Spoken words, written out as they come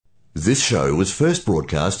This show was first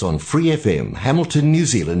broadcast on Free FM, Hamilton, New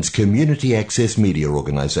Zealand's community access media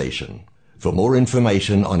organisation. For more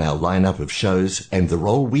information on our lineup of shows and the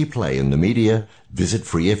role we play in the media, visit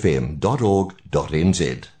freefm.org.nz.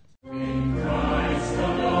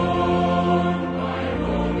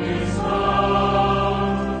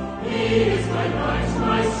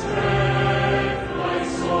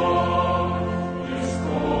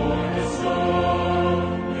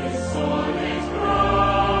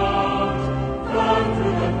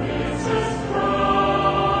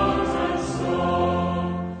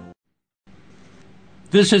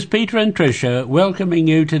 This is Peter and Tricia welcoming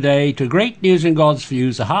you today to Great News and God's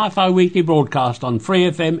Views, a half-hour weekly broadcast on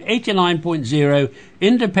Free FM 89.0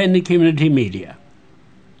 independent community media.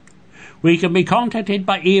 We can be contacted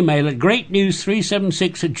by email at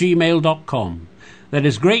greatnews376@gmail.com. That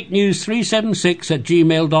is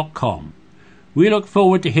greatnews376@gmail.com. We look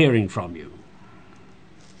forward to hearing from you.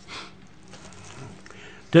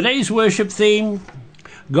 Today's worship theme: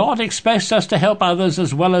 God expects us to help others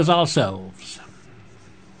as well as ourselves.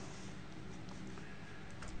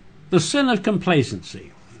 The sin of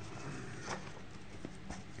complacency.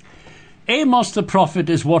 Amos the prophet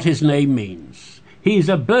is what his name means. He is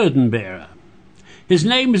a burden bearer. His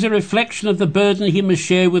name is a reflection of the burden he must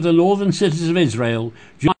share with the northern cities of Israel,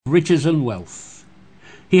 riches and wealth.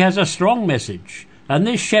 He has a strong message, and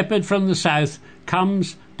this shepherd from the south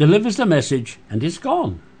comes, delivers the message, and is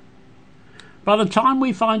gone. By the time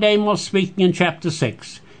we find Amos speaking in chapter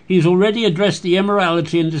 6, he has already addressed the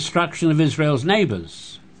immorality and destruction of Israel's neighbours.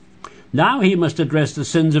 Now he must address the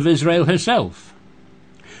sins of Israel herself.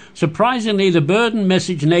 Surprisingly, the burden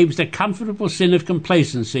message names the comfortable sin of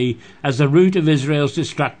complacency as the root of Israel's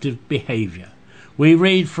destructive behaviour. We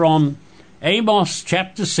read from Amos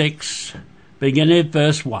chapter 6, beginning at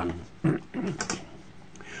verse 1.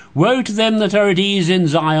 Woe to them that are at ease in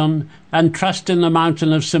Zion, and trust in the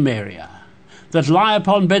mountain of Samaria, that lie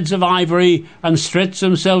upon beds of ivory, and stretch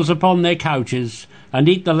themselves upon their couches, and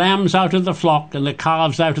eat the lambs out of the flock, and the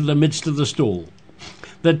calves out of the midst of the stall,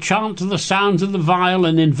 that chant to the sounds of the viol,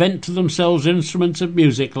 and invent to themselves instruments of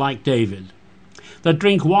music like David, that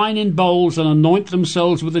drink wine in bowls, and anoint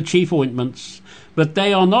themselves with the chief ointments, but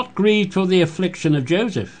they are not grieved for the affliction of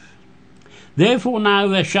Joseph. Therefore now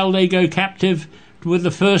there shall they go captive with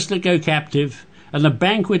the first that go captive, and the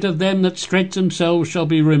banquet of them that stretch themselves shall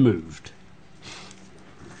be removed.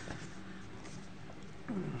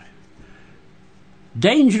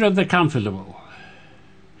 Danger of the comfortable.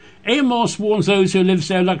 Amos warns those who live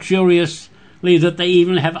so luxuriously that they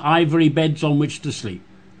even have ivory beds on which to sleep.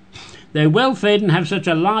 They're well fed and have such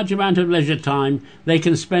a large amount of leisure time they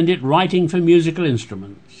can spend it writing for musical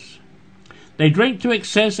instruments. They drink to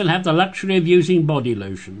excess and have the luxury of using body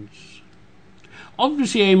lotions.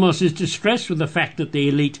 Obviously Amos is distressed with the fact that the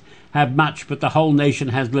elite have much but the whole nation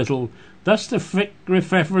has little, thus the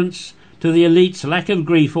reference to the elite's lack of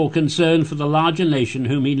grief or concern for the larger nation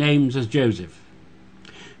whom he names as Joseph.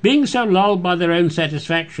 Being so lulled by their own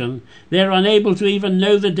satisfaction, they are unable to even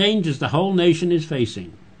know the dangers the whole nation is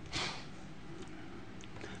facing.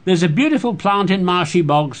 There's a beautiful plant in marshy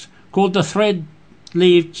bogs called the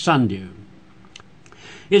thread-leaved sundew.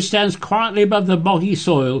 It stands quietly above the boggy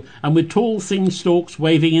soil and with tall thin stalks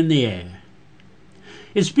waving in the air.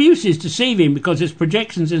 Its beauty is deceiving because its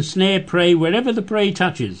projections ensnare prey wherever the prey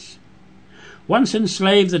touches. Once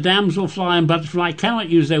enslaved, the damselfly and butterfly cannot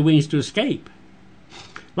use their wings to escape.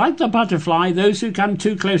 Like the butterfly, those who come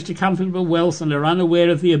too close to comfortable wealth and are unaware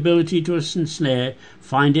of the ability to ensnare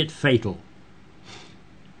find it fatal.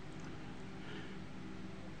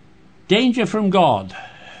 Danger from God.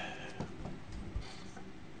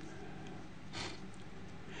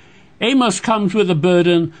 Amos comes with a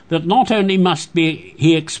burden that not only must be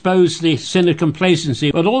he expose the sin of complacency,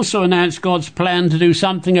 but also announce God's plan to do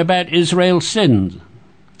something about Israel's sins.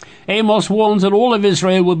 Amos warns that all of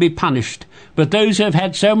Israel will be punished, but those who have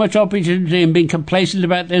had so much opportunity and been complacent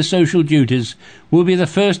about their social duties will be the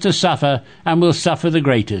first to suffer and will suffer the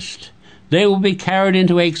greatest. They will be carried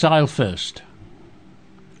into exile first.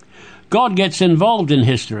 God gets involved in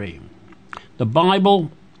history. The Bible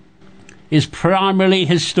is primarily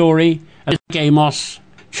his story, as Amos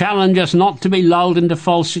challenge us not to be lulled into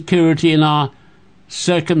false security in our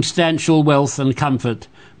circumstantial wealth and comfort,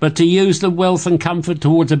 but to use the wealth and comfort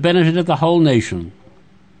towards the benefit of the whole nation.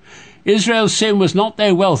 Israel's sin was not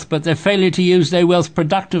their wealth, but their failure to use their wealth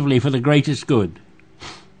productively for the greatest good.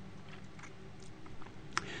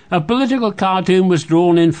 A political cartoon was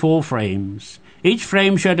drawn in 4 frames. Each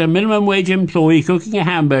frame showed a minimum wage employee cooking a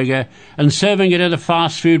hamburger and serving it at a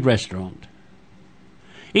fast food restaurant.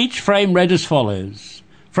 Each frame read as follows.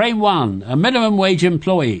 Frame 1, a minimum wage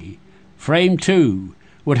employee. Frame 2.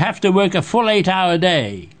 Would have to work a full 8-hour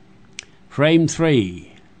day. Frame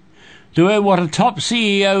 3. Doing what a top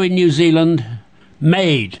CEO in New Zealand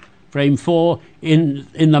made. Frame 4. In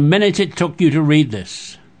the minute it took you to read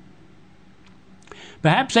this.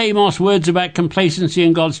 Perhaps Amos' words about complacency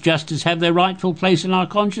and God's justice have their rightful place in our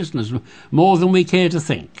consciousness, more than we care to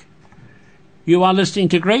think. You are listening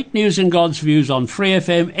to Great News and God's Views on Free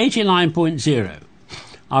FM 89.0.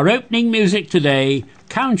 Our opening music today,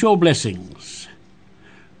 Count Your Blessings.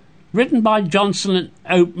 Written by Johnson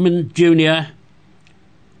Oatman Jr.,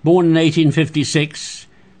 born in 1856,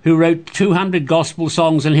 who wrote 200 gospel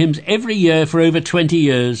songs and hymns every year for over 20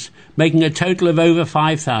 years, making a total of over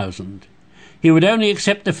 5,000. He would only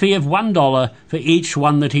accept a fee of $1 for each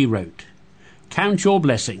one that he wrote. Count Your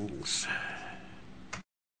Blessings.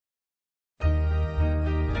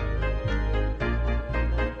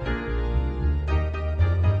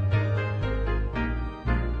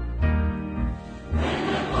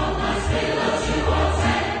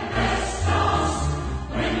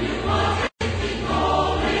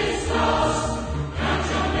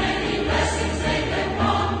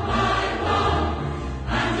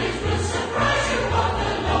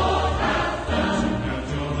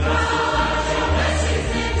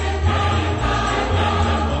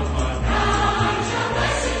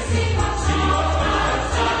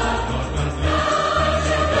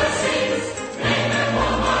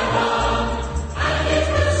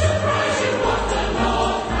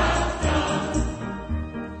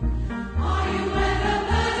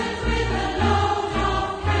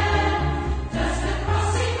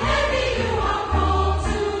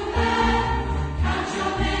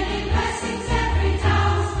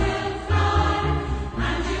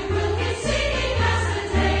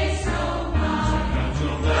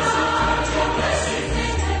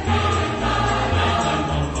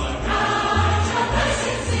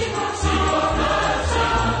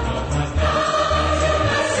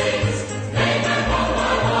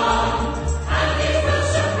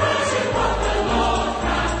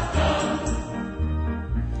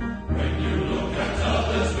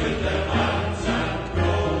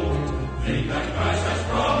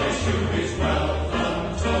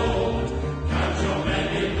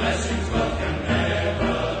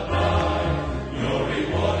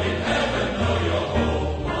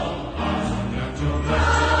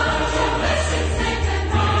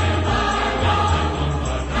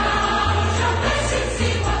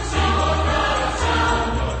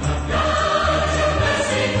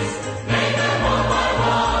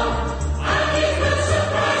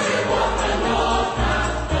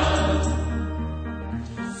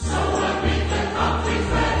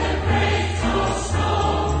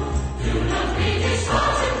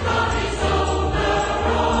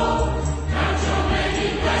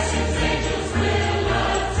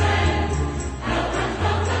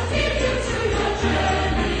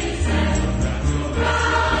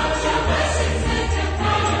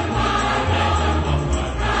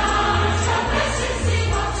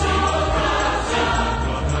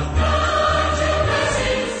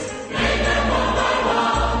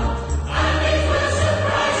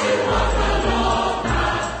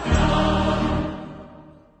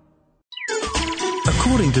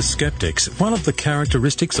 According to skeptics, one of the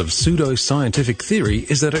characteristics of pseudo-scientific theory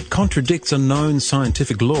is that it contradicts a known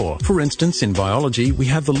scientific law. For instance, in biology, we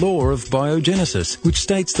have the law of biogenesis, which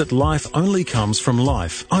states that life only comes from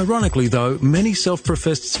life. Ironically, though, many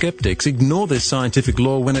self-professed skeptics ignore this scientific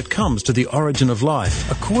law when it comes to the origin of life.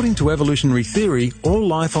 According to evolutionary theory, all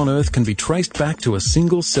life on Earth can be traced back to a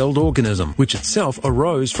single-celled organism, which itself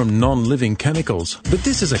arose from non-living chemicals. But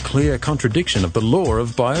this is a clear contradiction of the law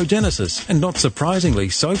of biogenesis, and not surprisingly,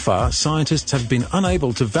 so far, scientists have been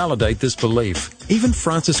unable to validate this belief. Even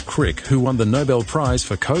Francis Crick, who won the Nobel Prize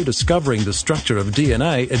for co-discovering the structure of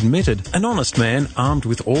DNA, admitted an honest man, armed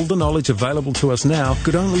with all the knowledge available to us now,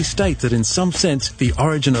 could only state that in some sense, the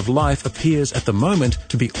origin of life appears at the moment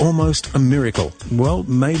to be almost a miracle. Well,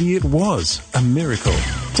 maybe it was a miracle.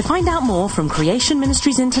 To find out more from Creation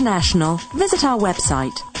Ministries International, visit our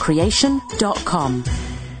website, creation.com.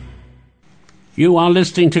 You are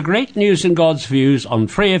listening to Great News and God's Views on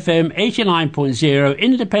Free FM 89.0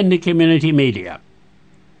 Independent Community Media.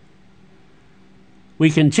 We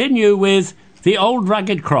continue with The Old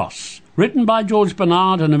Rugged Cross, written by George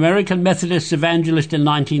Bernard, an American Methodist evangelist in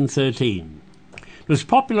 1913. It was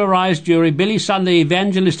popularized during Billy Sunday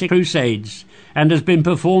evangelistic crusades and has been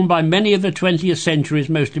performed by many of the 20th century's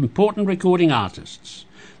most important recording artists.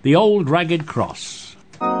 The Old Rugged Cross.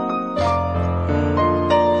 Far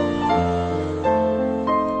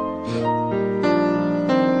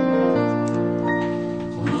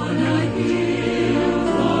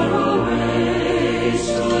away.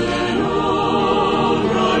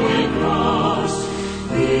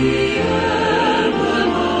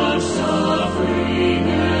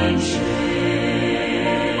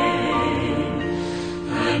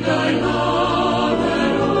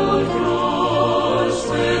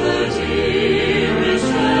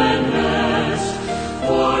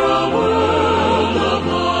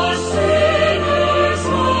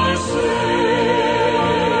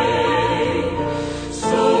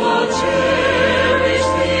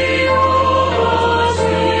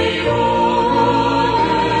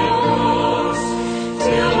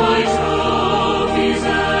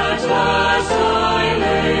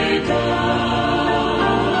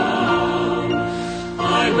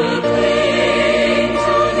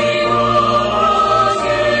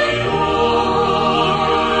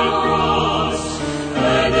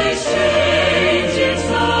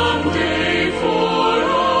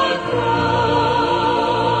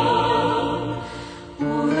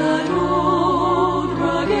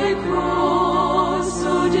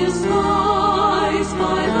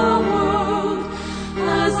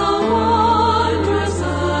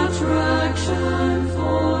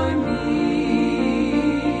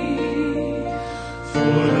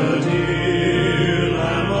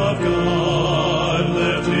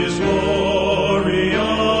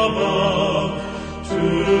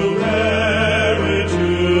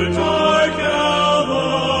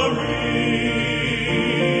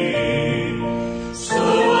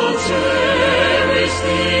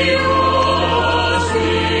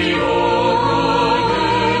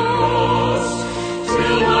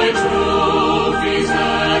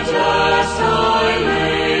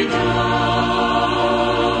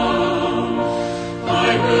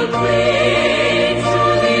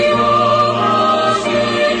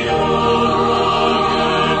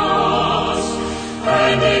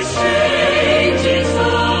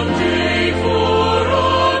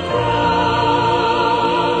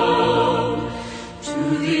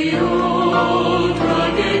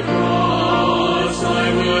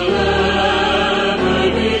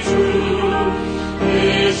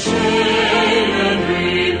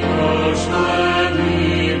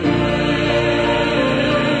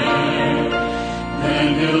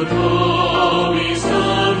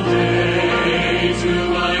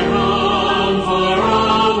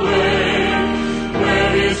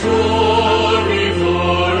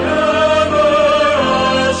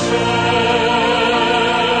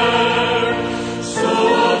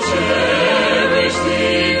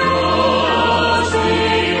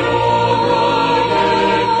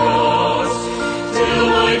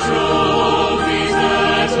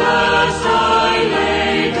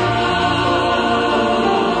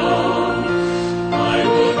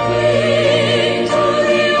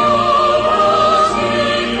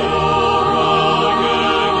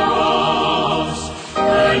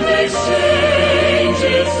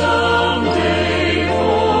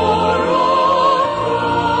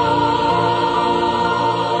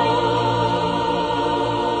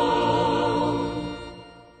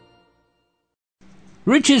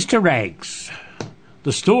 Riches to rags,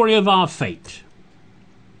 the story of our fate.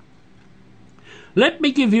 Let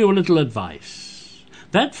me give you a little advice.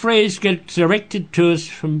 That phrase gets directed to us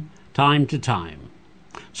from time to time.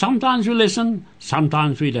 Sometimes we listen,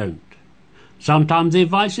 sometimes we don't. Sometimes the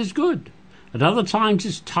advice is good, at other times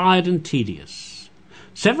it's tired and tedious.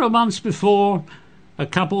 Several months before a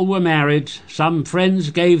couple were married, some friends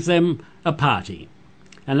gave them a party,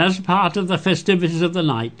 and as part of the festivities of the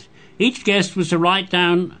night, each guest was to write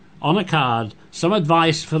down on a card some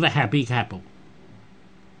advice for the happy couple.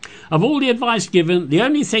 Of all the advice given, the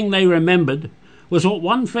only thing they remembered was what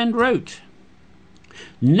one friend wrote.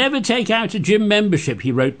 Never take out a gym membership,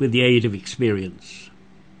 he wrote with the aid of experience.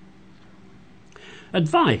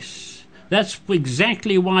 Advice. That's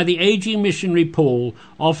exactly why the aging missionary Paul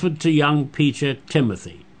offered to young Peter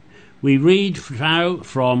Timothy. We read now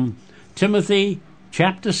from Timothy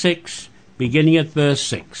chapter 6, beginning at verse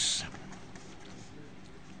 6.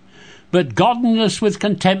 But godliness with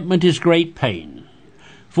contentment is great pain.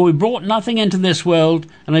 For we brought nothing into this world,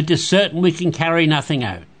 and it is certain we can carry nothing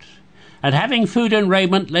out. And having food and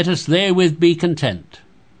raiment, let us therewith be content.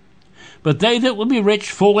 But they that will be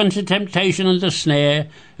rich fall into temptation and a snare,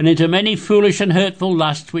 and into many foolish and hurtful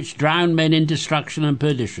lusts, which drown men in destruction and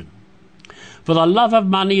perdition. For the love of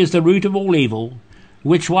money is the root of all evil,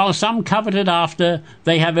 which while some coveted after,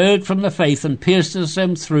 they have erred from the faith, and pierced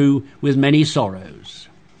them through with many sorrows.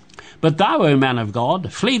 But thou, O man of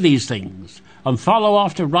God, flee these things, and follow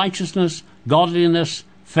after righteousness, godliness,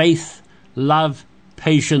 faith, love,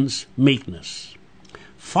 patience, meekness.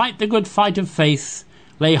 Fight the good fight of faith,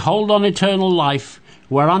 lay hold on eternal life,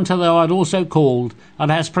 whereunto thou art also called, and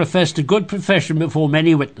hast professed a good profession before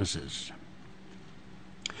many witnesses.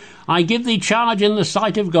 I give thee charge in the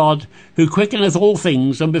sight of God, who quickeneth all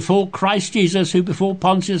things, and before Christ Jesus, who before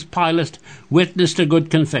Pontius Pilate witnessed a good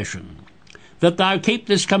confession, that thou keep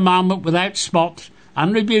this commandment without spot,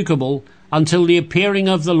 unrebukable, until the appearing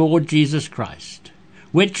of the Lord Jesus Christ,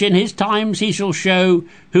 which in his times he shall show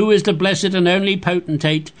who is the blessed and only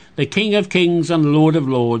potentate, the King of kings and Lord of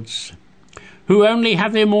lords, who only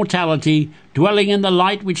hath immortality, dwelling in the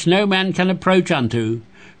light which no man can approach unto,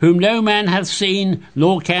 whom no man hath seen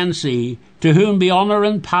nor can see, to whom be honour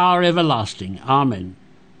and power everlasting. Amen.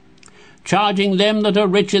 Charging them that are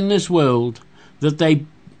rich in this world, that they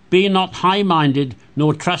be not high-minded,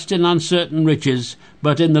 nor trust in uncertain riches,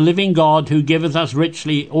 but in the living God, who giveth us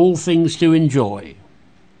richly all things to enjoy.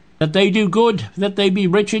 That they do good, that they be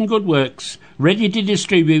rich in good works, ready to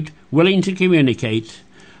distribute, willing to communicate,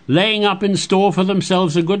 laying up in store for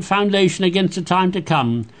themselves a good foundation against the time to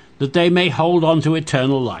come, that they may hold on to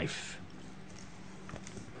eternal life.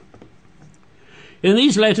 In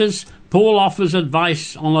these letters, Paul offers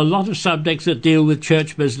advice on a lot of subjects that deal with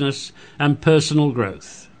church business and personal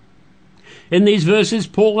growth. In these verses,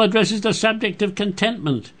 Paul addresses the subject of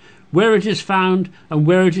contentment, where it is found and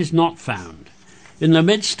where it is not found. In the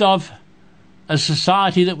midst of a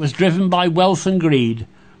society that was driven by wealth and greed,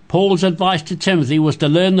 Paul's advice to Timothy was to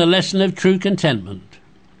learn the lesson of true contentment.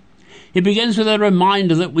 He begins with a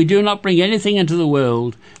reminder that we do not bring anything into the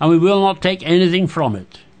world, and we will not take anything from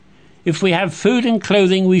it. If we have food and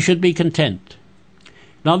clothing, we should be content.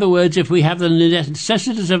 In other words, if we have the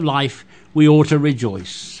necessities of life, we ought to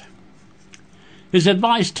rejoice. His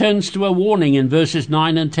advice turns to a warning in verses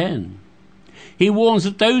 9 and 10. He warns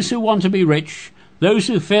that those who want to be rich, those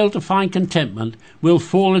who fail to find contentment, will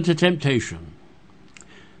fall into temptation.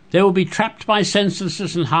 They will be trapped by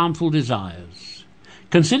senselessness and harmful desires.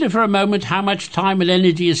 Consider for a moment how much time and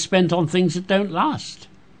energy is spent on things that don't last.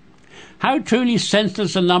 How truly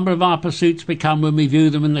senseless a number of our pursuits become when we view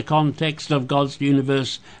them in the context of God's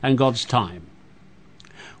universe and God's time.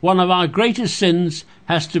 One of our greatest sins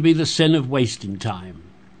has to be the sin of wasting time.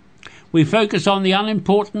 We focus on the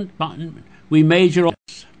unimportant, but we major on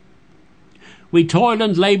it. We toil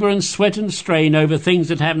and labour and sweat and strain over things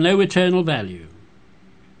that have no eternal value.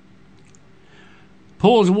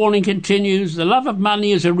 Paul's warning continues, the love of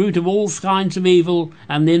money is a root of all kinds of evil,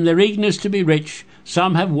 and in their eagerness to be rich,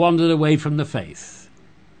 some have wandered away from the faith.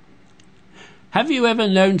 Have you ever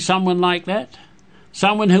known someone like that?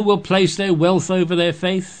 Someone who will place their wealth over their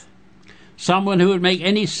faith? Someone who would make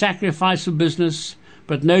any sacrifice for business,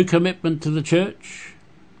 but no commitment to the church?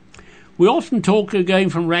 We often talk of going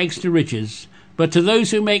from rags to riches, but to those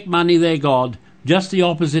who make money their God, just the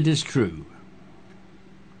opposite is true.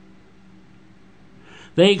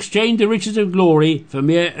 They exchange the riches of glory for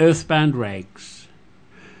mere earthbound rags.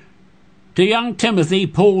 To young Timothy,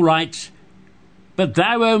 Paul writes, But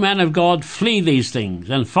thou, O man of God, flee these things,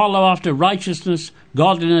 and follow after righteousness,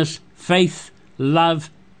 godliness, faith, love,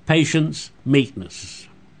 patience, meekness.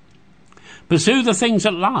 Pursue the things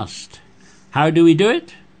that last. How do we do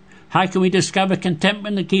it? How can we discover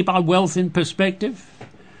contentment and keep our wealth in perspective?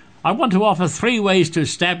 I want to offer 3 ways to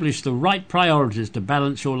establish the right priorities to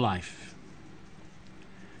balance your life.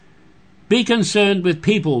 Be concerned with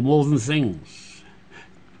people more than things.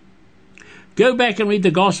 Go back and read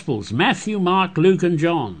the Gospels, Matthew, Mark, Luke and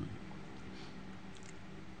John.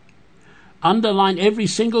 Underline every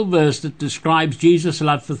single verse that describes Jesus'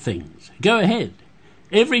 love for things. Go ahead.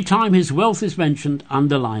 Every time his wealth is mentioned,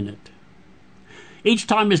 underline it. Each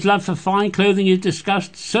time his love for fine clothing is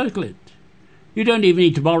discussed, circle it. You don't even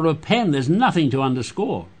need to borrow a pen. There's nothing to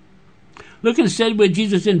underscore. Look instead where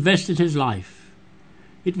Jesus invested his life.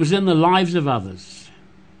 It was in the lives of others.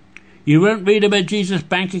 You won't read about Jesus'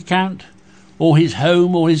 bank account or his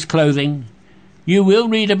home or his clothing. You will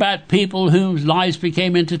read about people whose lives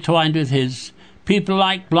became intertwined with his, people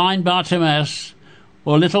like blind Bartimaeus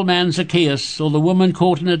or little man Zacchaeus or the woman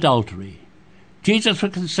caught in adultery. Jesus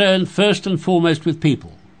was concerned first and foremost with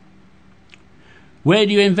people. Where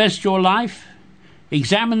do you invest your life?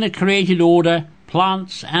 Examine the created order,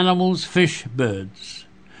 plants, animals, fish, birds.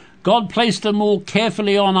 God placed them all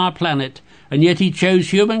carefully on our planet, and yet he chose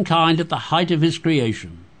humankind at the height of his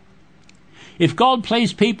creation. If God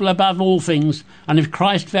placed people above all things, and if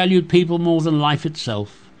Christ valued people more than life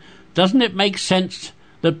itself, doesn't it make sense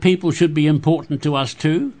that people should be important to us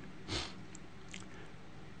too?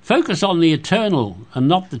 Focus on the eternal and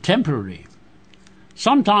not the temporary.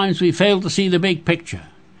 Sometimes we fail to see the big picture.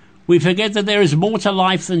 We forget that there is more to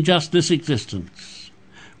life than just this existence.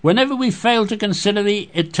 Whenever we fail to consider the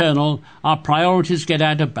eternal, our priorities get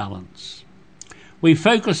out of balance. We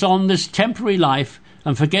focus on this temporary life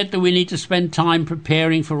and forget that we need to spend time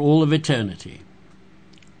preparing for all of eternity.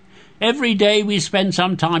 Every day we spend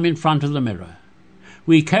some time in front of the mirror.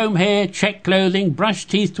 We comb hair, check clothing, brush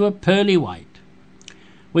teeth to a pearly white.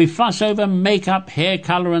 We fuss over makeup, hair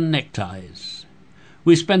colour and neckties.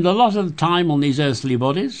 We spend a lot of time on these earthly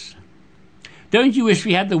bodies. Don't you wish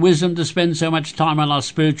we had the wisdom to spend so much time on our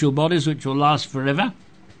spiritual bodies which will last forever?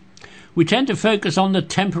 We tend to focus on the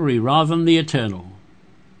temporary rather than the eternal.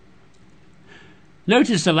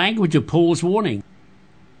 Notice the language of Paul's warning.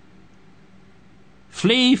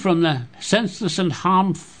 Flee from the senseless and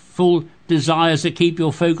harmful desires that keep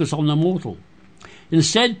your focus on the mortal.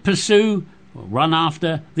 Instead, pursue or run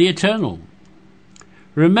after the eternal.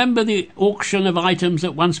 Remember the auction of items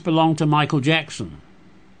that once belonged to Michael Jackson.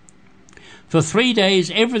 For 3 days,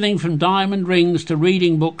 everything from diamond rings to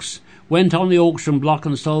reading books went on the auction block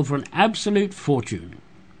and sold for an absolute fortune.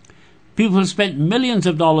 People have spent millions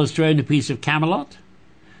of dollars to own a piece of Camelot,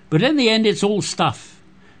 but in the end it's all stuff.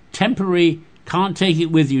 Temporary, can't take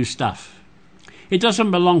it with you stuff. It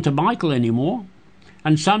doesn't belong to Michael anymore,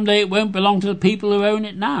 and someday it won't belong to the people who own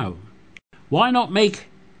it now. Why not make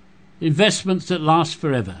investments that last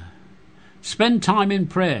forever? Spend time in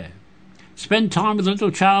prayer. Spend time with a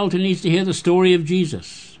little child who needs to hear the story of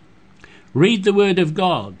Jesus. Read the Word of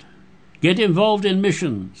God. Get involved in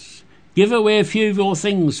missions. Give away a few of your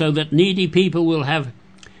things so that needy people will have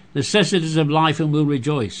necessities of life and will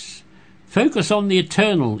rejoice. Focus on the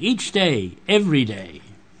eternal each day, every day.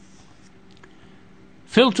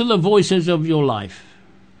 Filter the voices of your life.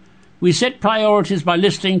 We set priorities by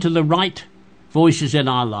listening to the right voices in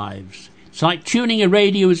our lives. It's like tuning a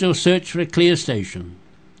radio as you search for a clear station.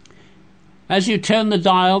 As you turn the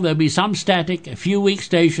dial, there'll be some static, a few weak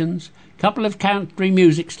stations, a couple of country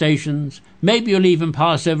music stations, maybe you'll even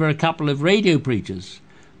pass over a couple of radio preachers,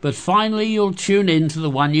 but finally you'll tune in to the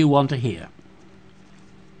one you want to hear.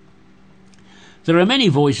 There are many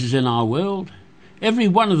voices in our world. Every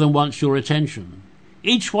one of them wants your attention.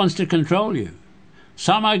 Each wants to control you.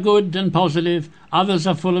 Some are good and positive, others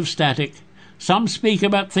are full of static. Some speak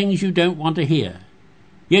about things you don't want to hear.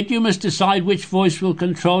 Yet you must decide which voice will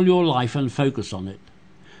control your life and focus on it.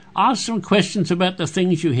 Ask some questions about the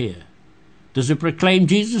things you hear. Does it proclaim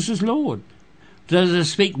Jesus as Lord? Does it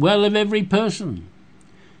speak well of every person?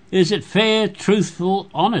 Is it fair, truthful,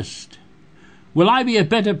 honest? Will I be a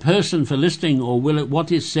better person for listening, or will what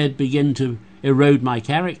is said begin to erode my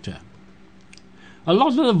character? A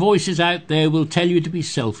lot of the voices out there will tell you to be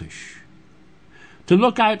selfish, to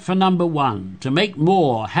look out for number one, to make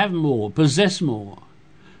more, have more, possess more.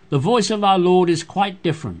 The voice of our Lord is quite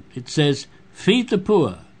different. It says, feed the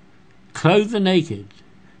poor, clothe the naked,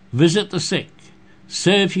 visit the sick,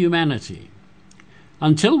 serve humanity.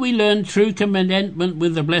 Until we learn true contentment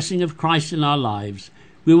with the blessing of Christ in our lives,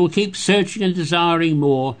 we will keep searching and desiring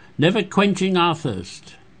more, never quenching our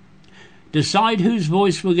thirst. Decide whose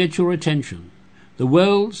voice will get your attention, the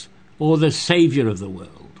world's or the Saviour of the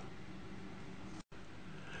world.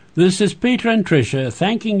 This is Peter and Tricia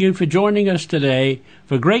thanking you for joining us today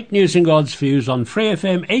for Great News and God's Views on Free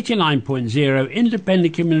FM 89.0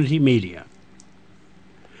 Independent Community Media.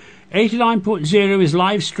 89.0 is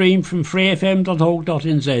live streamed from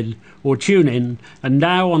freefm.org.nz or TuneIn, and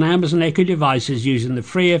now on Amazon Echo devices using the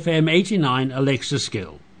Free FM 89 Alexa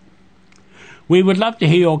skill. We would love to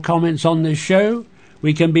hear your comments on this show.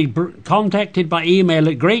 We can be contacted by email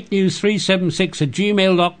at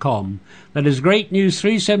greatnews376@gmail.com. That is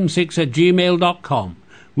greatnews376@gmail.com.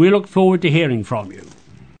 We look forward to hearing from you.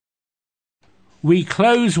 We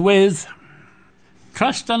close with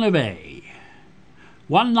Trust and Obey.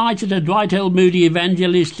 One night at a Dwight L. Moody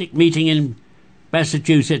evangelistic meeting in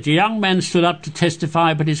Massachusetts, a young man stood up to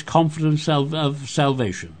testify about his confidence of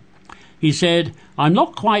salvation. He said, "I'm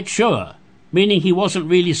not quite sure," meaning he wasn't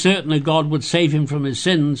really certain that God would save him from his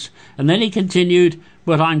sins, and then he continued,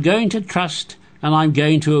 "But I'm going to trust and I'm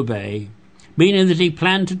going to obey," meaning that he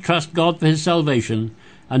planned to trust God for his salvation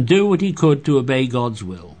and do what he could to obey God's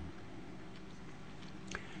will.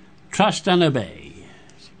 Trust and obey.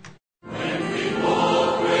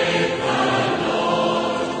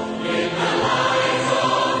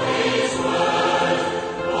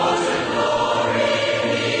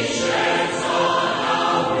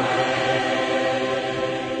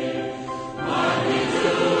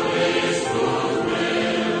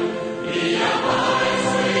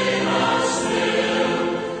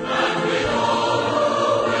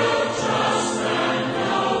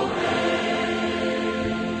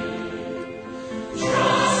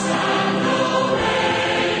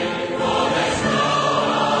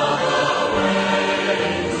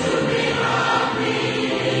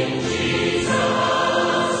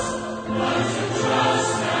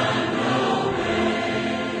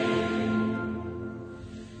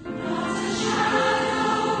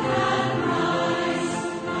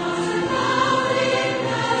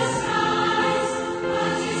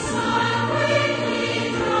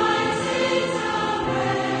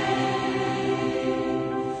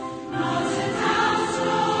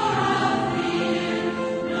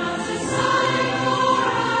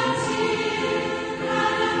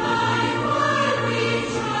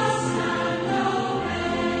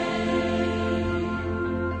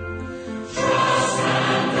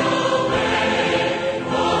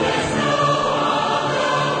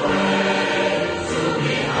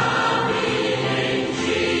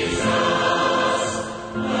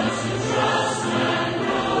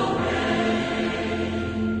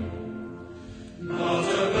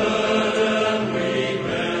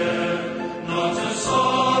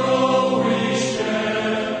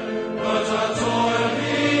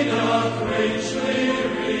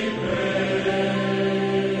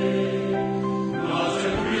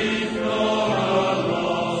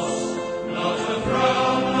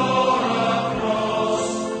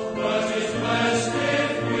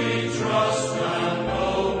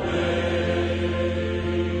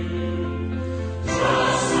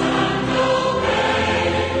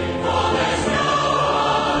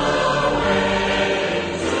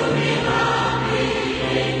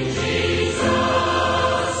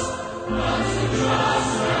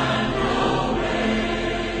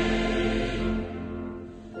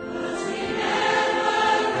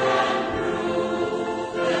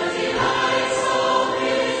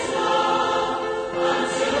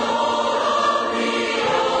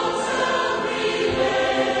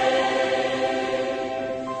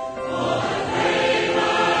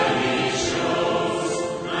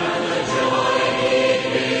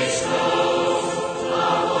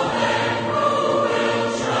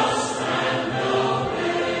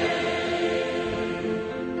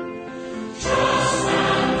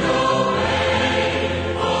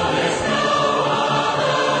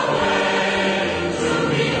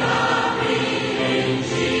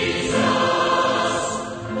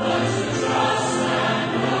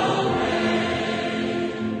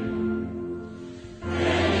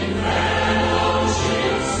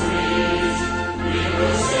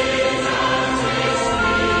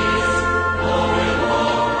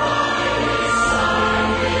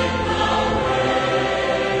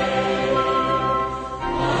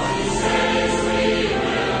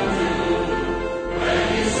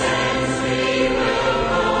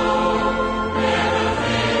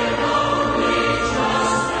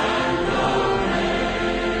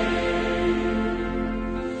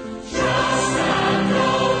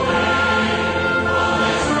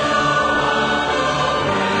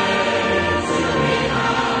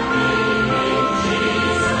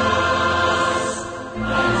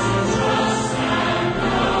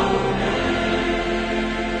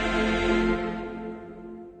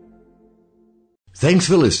 Thanks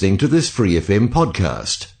for listening to this Free FM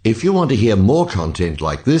podcast. If you want to hear more content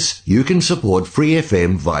like this, you can support Free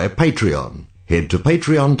FM via Patreon. Head to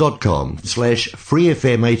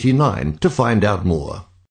patreon.com/freefm89 to find out more.